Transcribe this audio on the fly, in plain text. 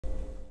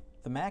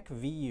The MAC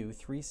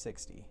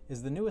VU360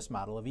 is the newest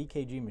model of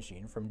EKG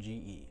machine from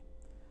GE.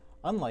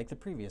 Unlike the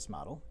previous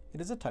model, it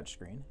is a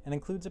touchscreen and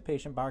includes a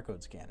patient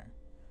barcode scanner.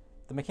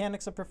 The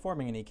mechanics of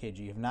performing an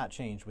EKG have not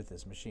changed with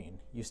this machine.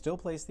 You still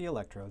place the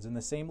electrodes in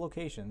the same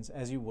locations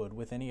as you would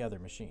with any other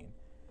machine.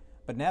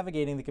 But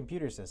navigating the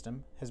computer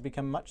system has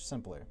become much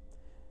simpler.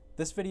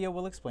 This video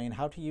will explain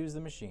how to use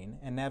the machine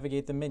and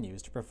navigate the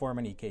menus to perform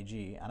an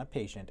EKG on a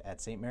patient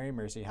at St. Mary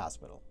Mercy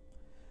Hospital.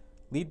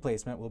 Lead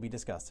placement will be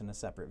discussed in a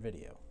separate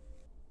video.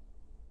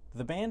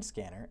 The band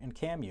scanner and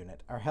cam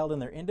unit are held in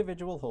their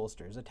individual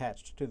holsters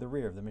attached to the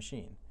rear of the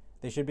machine.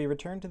 They should be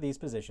returned to these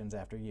positions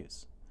after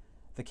use.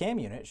 The cam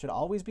unit should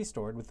always be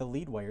stored with the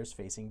lead wires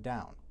facing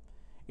down.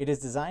 It is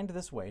designed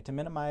this way to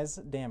minimize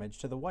damage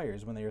to the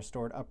wires when they are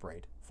stored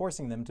upright,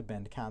 forcing them to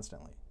bend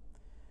constantly.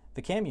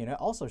 The cam unit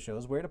also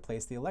shows where to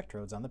place the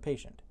electrodes on the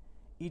patient.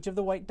 Each of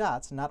the white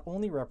dots not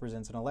only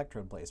represents an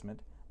electrode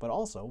placement, but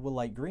also will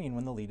light green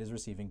when the lead is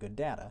receiving good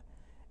data,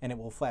 and it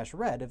will flash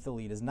red if the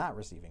lead is not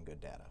receiving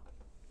good data.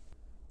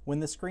 When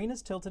the screen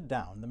is tilted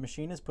down, the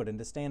machine is put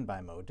into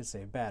standby mode to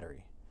save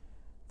battery.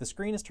 The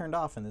screen is turned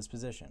off in this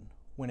position.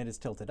 When it is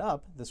tilted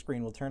up, the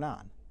screen will turn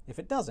on. If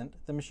it doesn't,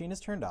 the machine is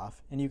turned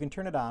off, and you can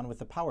turn it on with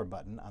the power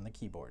button on the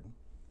keyboard.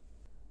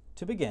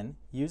 To begin,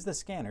 use the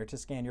scanner to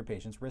scan your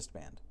patient's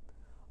wristband.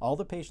 All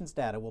the patient's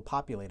data will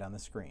populate on the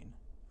screen.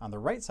 On the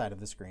right side of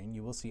the screen,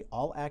 you will see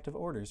all active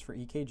orders for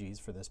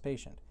EKGs for this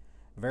patient.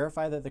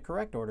 Verify that the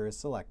correct order is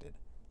selected.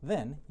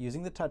 Then,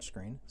 using the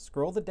touchscreen,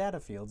 scroll the data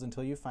fields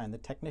until you find the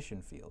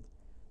technician field.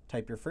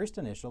 Type your first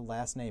initial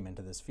last name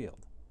into this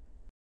field.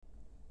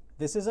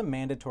 This is a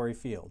mandatory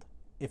field.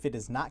 If it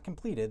is not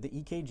completed, the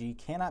EKG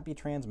cannot be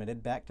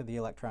transmitted back to the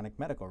electronic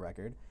medical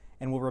record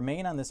and will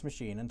remain on this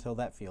machine until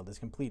that field is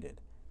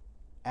completed.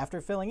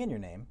 After filling in your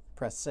name,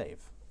 press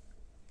Save.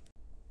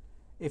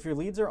 If your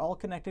leads are all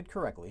connected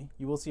correctly,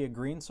 you will see a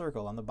green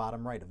circle on the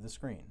bottom right of the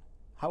screen.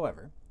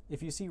 However,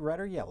 if you see red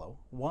or yellow,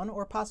 one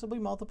or possibly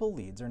multiple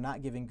leads are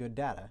not giving good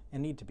data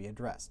and need to be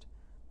addressed,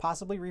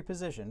 possibly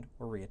repositioned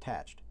or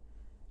reattached.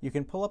 You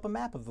can pull up a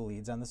map of the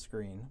leads on the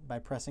screen by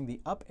pressing the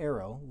up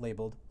arrow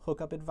labeled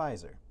Hookup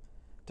Advisor.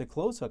 To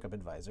close Hookup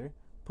Advisor,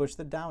 push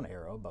the down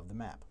arrow above the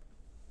map.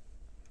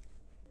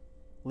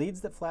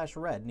 Leads that flash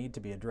red need to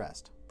be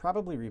addressed,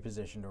 probably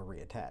repositioned or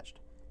reattached.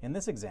 In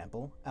this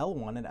example,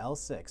 L1 and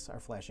L6 are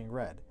flashing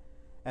red.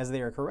 As they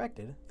are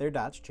corrected, their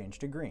dots change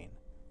to green.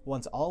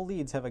 Once all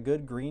leads have a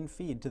good green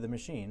feed to the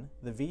machine,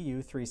 the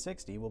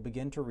VU360 will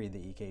begin to read the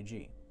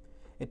EKG.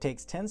 It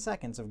takes 10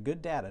 seconds of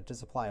good data to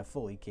supply a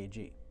full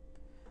EKG.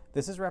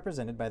 This is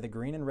represented by the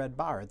green and red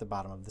bar at the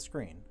bottom of the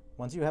screen.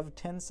 Once you have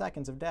 10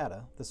 seconds of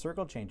data, the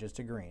circle changes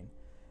to green.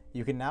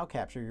 You can now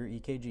capture your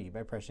EKG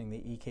by pressing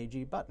the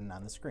EKG button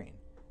on the screen.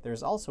 There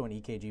is also an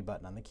EKG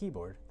button on the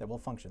keyboard that will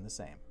function the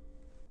same.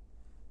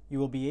 You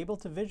will be able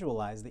to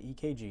visualize the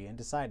EKG and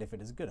decide if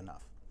it is good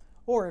enough,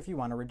 or if you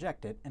want to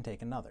reject it and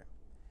take another.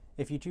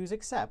 If you choose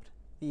Accept,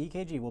 the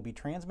EKG will be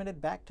transmitted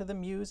back to the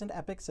Muse and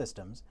Epic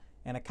systems,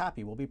 and a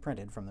copy will be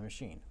printed from the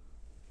machine.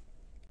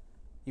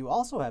 You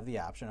also have the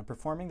option of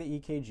performing the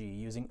EKG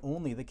using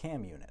only the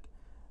cam unit.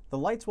 The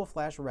lights will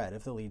flash red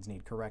if the leads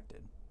need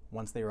corrected.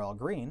 Once they are all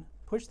green,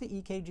 push the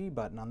EKG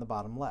button on the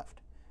bottom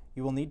left.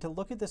 You will need to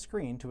look at the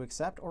screen to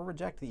accept or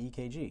reject the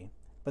EKG,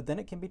 but then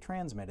it can be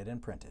transmitted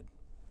and printed.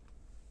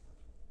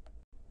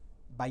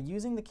 By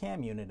using the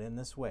cam unit in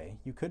this way,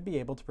 you could be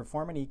able to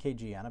perform an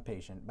EKG on a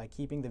patient by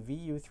keeping the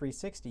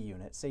VU360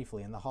 unit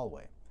safely in the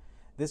hallway.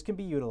 This can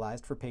be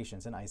utilized for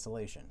patients in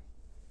isolation.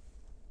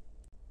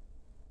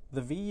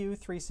 The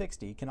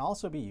VU360 can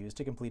also be used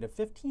to complete a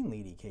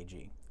 15-lead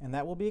EKG, and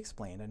that will be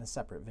explained in a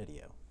separate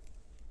video.